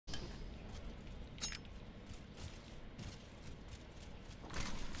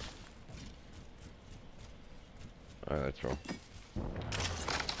Alright, let's roll.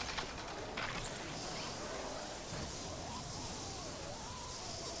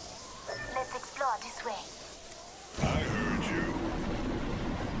 Let's explore this way. I heard you.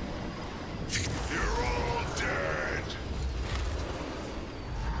 You're all dead.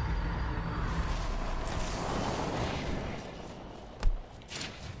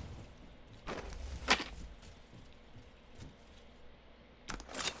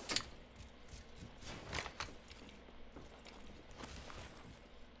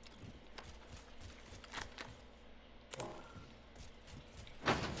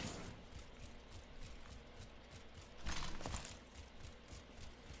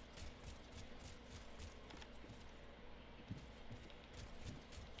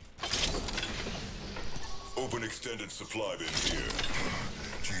 Open extended supply bin here.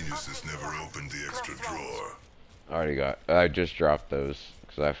 Geniuses never opened the extra drawer. I just dropped those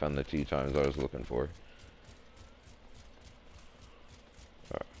because I found the 2 times I was looking for.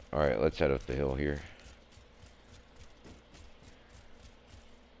 Alright, let's head up the hill here.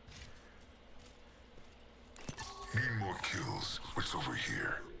 Need more kills. What's over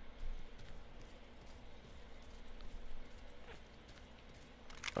here?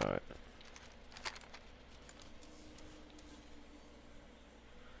 Alright.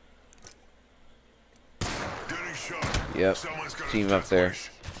 Getting shot. Yep. Someone's got a Team up death there. wish.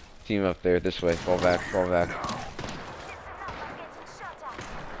 Team up there. This way. Fall back. Fall back.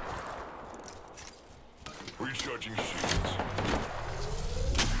 Recharging shields.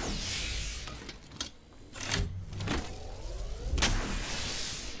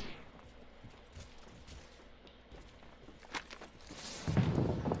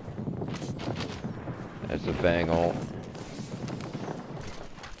 That's a bang ult.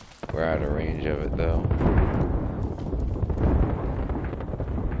 We're out of range of it though.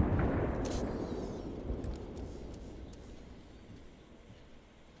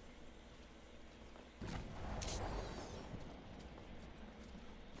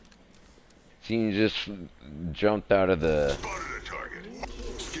 Team just jumped out of the. Spotted a target.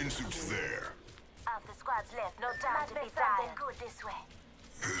 Skin suit's there. Half the squad's left. No time to be something good this way.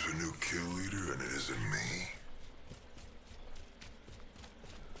 There's a new kill leader and it isn't me.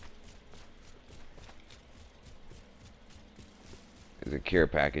 There's a care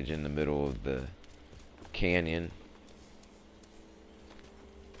package in the middle of the canyon.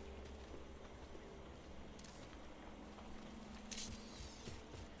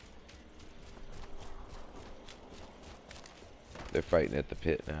 They're fighting at the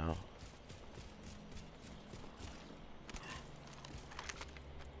pit now.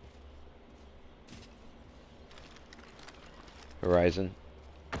 Horizon.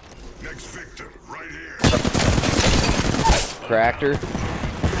 Next victim, right here. Cracked her.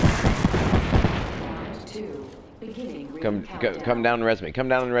 Round 2. Beginning ring Come countdown. down and res me. Come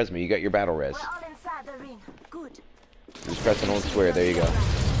down and res me. You got your battle res. We're all inside the ring. Good. Just press an old square. There you go.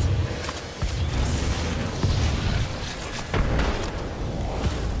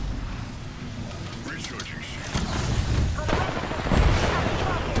 Recharging shields.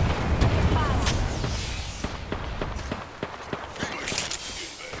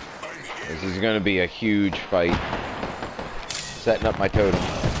 This is going to be a huge fight. Setting up my totem.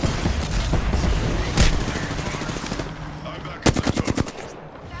 I'm back at the totem.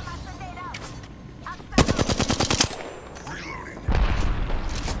 Reloading.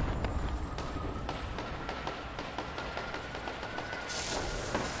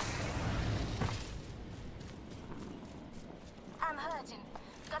 I'm hurting.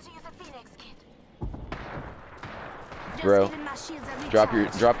 Got to use a Phoenix kit. Just Bro, giving my shields a drop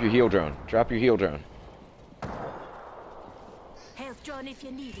recharge. your heal drone. Drop your heal drone. Health drone if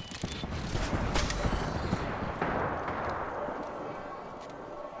you need it.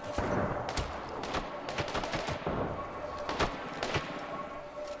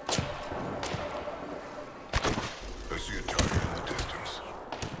 I see a target in the distance.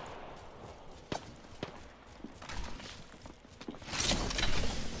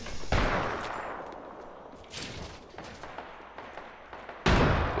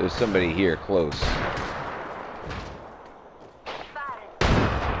 There's somebody here close.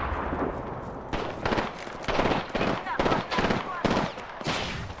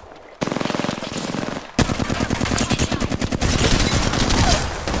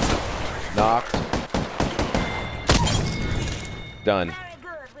 Knocked. Done. Very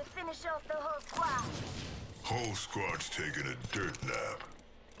good. We finish off the whole squad. Whole squad's taking a dirt nap.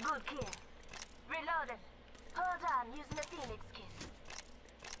 Good kill. Reloading. Hold on, using the Phoenix kit.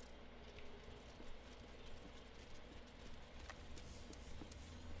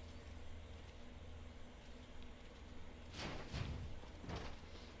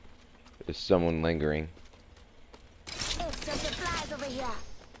 There's someone lingering. Extra supplies over here.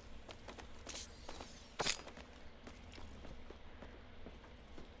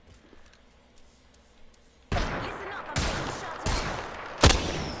 Listen up, I'm taking shots at.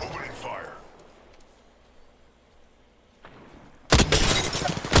 Opening fire.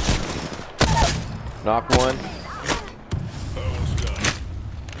 Knock one. That one's done.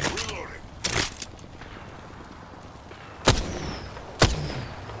 Reloading.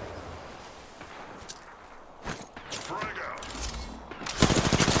 Frag out.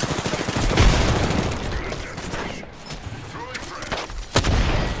 Good at destination. Throwing frag.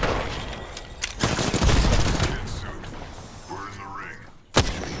 Get suit. We're in the ring.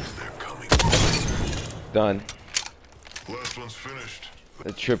 Which means they're coming. Done. Last one's finished.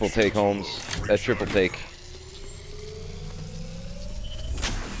 That triple take, Holmes. That triple take.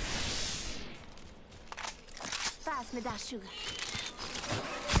 Pass me that sugar.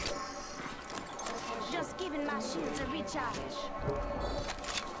 Just giving my shields a recharge.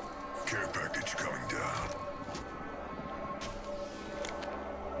 Care package coming down.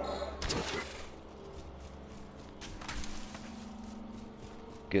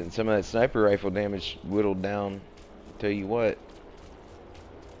 Getting some of that sniper rifle damage whittled down. Tell you what.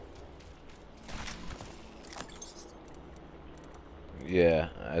 Yeah,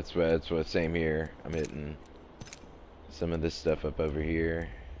 that's what same here. I'm hitting some of this stuff up over here.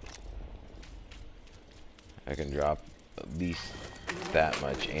 I can drop at least that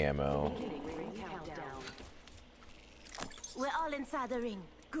much ammo. Beginning ring countdown. We're all inside the ring.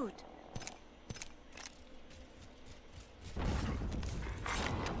 Good.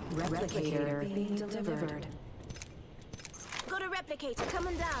 Replicator being delivered. Got a replicator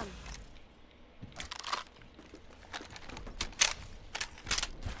coming down.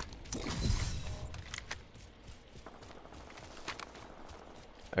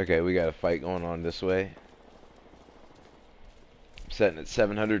 Okay, we got a fight going on this way. I'm setting at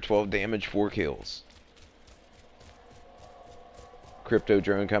 712 damage, 4 kills. Crypto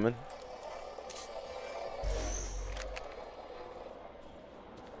drone coming.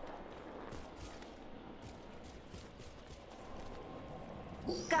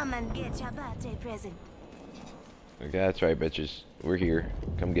 Come and get your birthday present. Okay, that's right, bitches. We're here.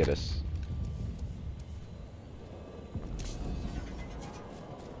 Come get us.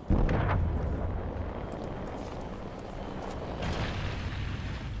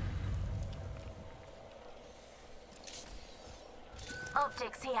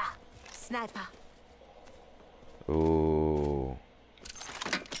 Optics here. Sniper. Ooh.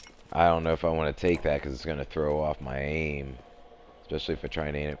 I don't know if I want to take that because it's going to throw off my aim. Especially if I try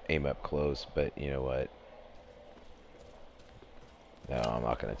and aim up close. But you know what? No, I'm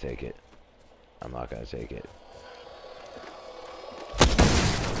not going to take it. I'm not going to take it.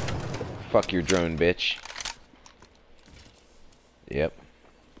 Fuck your drone, bitch. Yep.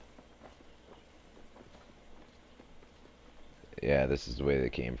 Yeah, this is the way they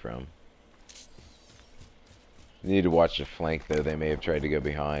came from. You need to watch the flank, though. They may have tried to go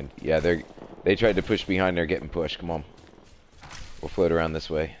behind. Yeah, they tried to push behind. They're getting pushed. Come on. We'll float around this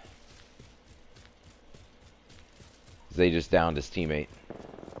way. They just downed his teammate.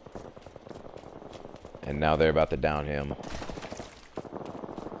 And now they're about to down him.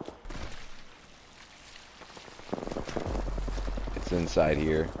 It's inside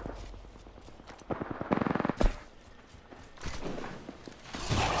here.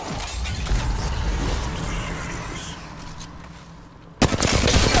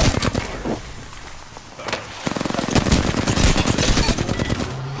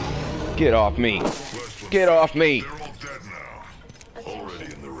 Get off me! Get off me! They're all dead now. Already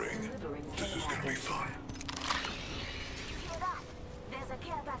in the ring. This is gonna be fun. Hear that? There's a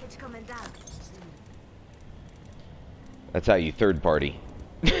care package coming down. That's how you third party.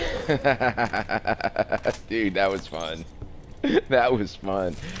 Dude, that was fun. That was fun.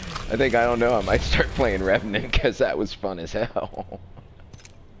 I think, I don't know, I might start playing Revenant because that was fun as hell.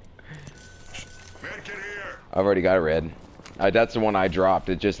 Medkit here. I've already got a red. That's the one I dropped.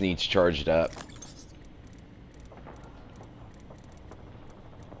 It just needs charged up.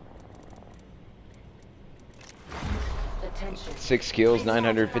 Attention. 6 kills,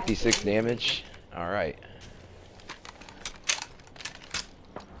 956 damage. Alright.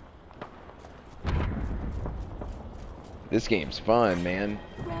 This game's fun, man.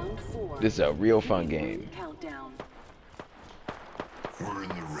 Round 4. This is a real fun game. Countdown. We're in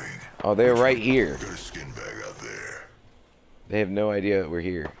the ring. Oh, they're right here. Got a skin bag out there. They have no idea that we're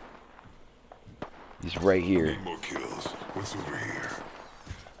here. He's right here. Need more kills. What's over here?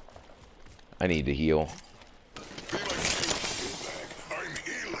 I need to heal. Be like you, skin bag. I'm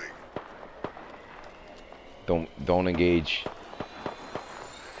healing. Don't engage.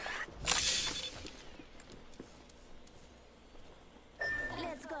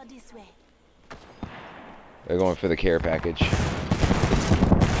 Let's go this way. They're going for the care package.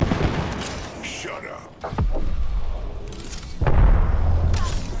 Shut up.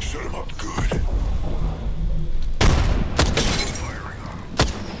 Shut him up good. Firing on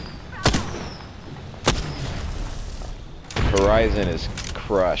him. Horizon is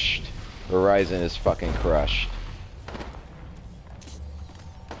crushed. Horizon is fucking crushed.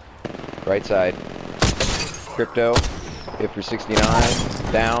 Right side. Crypto. Hit for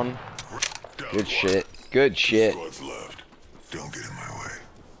 69. Down. Good shit. Good shit. Squads left. Don't get in my way.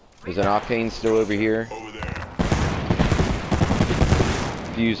 There's an Octane still over here. Over there.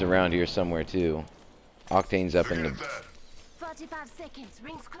 Fuse around here somewhere too. Octane's up in Forget the... that. 45 seconds.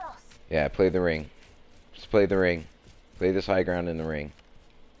 Rings close. Yeah, play the ring. Just play the ring. Play this high ground in the ring.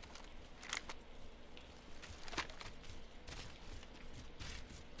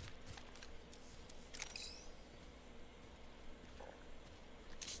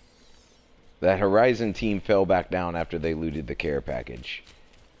 That Horizon team fell back down after they looted the care package.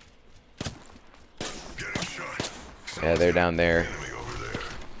 Getting shot. Yeah, they're down there. Enemy over there.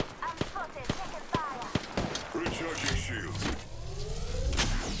 I'm spotted. Taking fire. Recharging shields.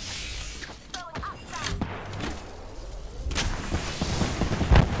 Going outside.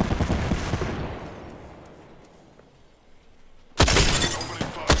 Opening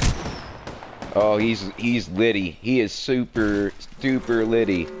fire. Oh, he's litty. He is super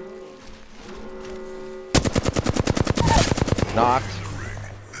litty. Knocked. The ring.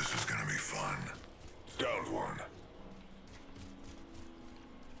 This is gonna be fun. Downed one.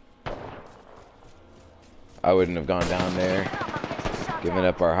 I wouldn't have gone down there. Giving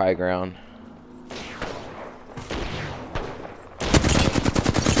up our high ground.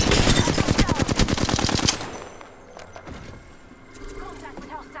 Contact with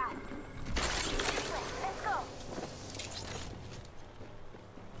hostile. This way. Let's go.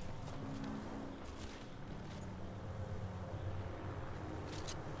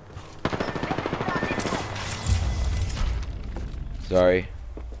 Sorry.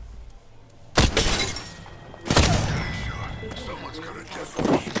 Someone's got a death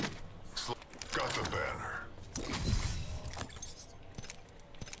wish. Got the banner.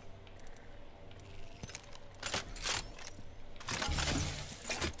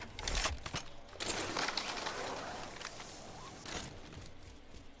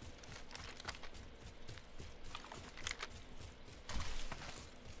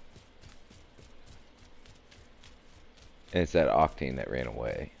 And it's that Octane that ran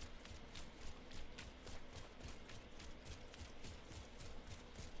away.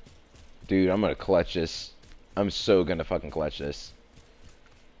 Dude, I'm gonna clutch this. I'm so gonna fucking clutch this.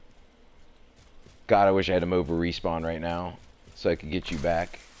 God, I wish I had him over respawn right now so I could get you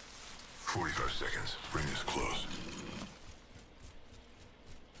back. 45 seconds. Ring is close.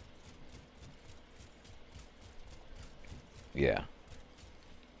 Yeah.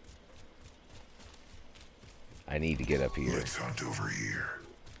 I need to get up here. Let's hunt over here.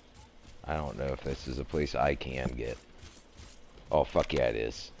 I don't know if this is a place I can get. Oh, fuck yeah, it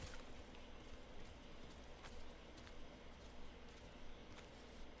is.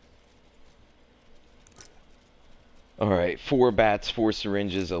 Alright, 4 bats, 4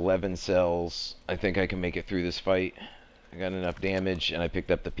 syringes, 11 cells. I think I can make it through this fight. I got enough damage, and I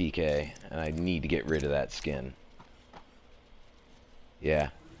picked up the PK. And I need to get rid of that skin. Yeah,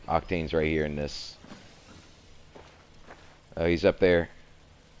 Octane's right here in this. Oh, he's up there.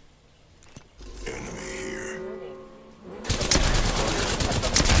 Enemy here.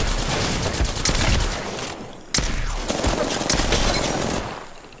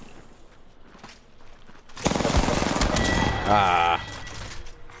 Ah,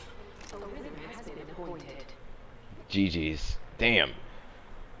 A rhythm has been appointed. GG's. Damn.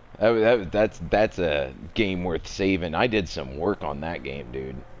 That's a game worth saving. I did some work on that game,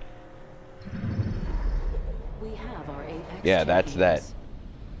 dude. We have our Apex Yeah, that's that.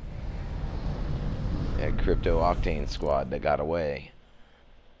 champions. Yeah, Crypto Octane squad that got away.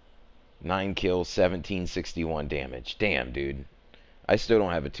 9 kills, 1761 damage. Damn, dude. I still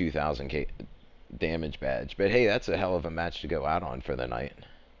don't have a 2000 damage badge. But hey, that's a hell of a match to go out on for the night.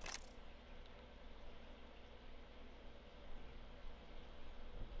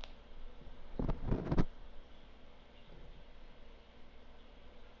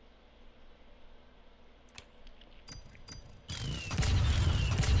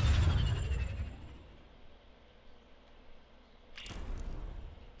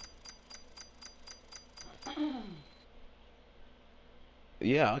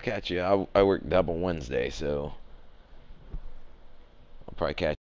 Yeah, I'll catch you. I work double Wednesday, so I'll probably catch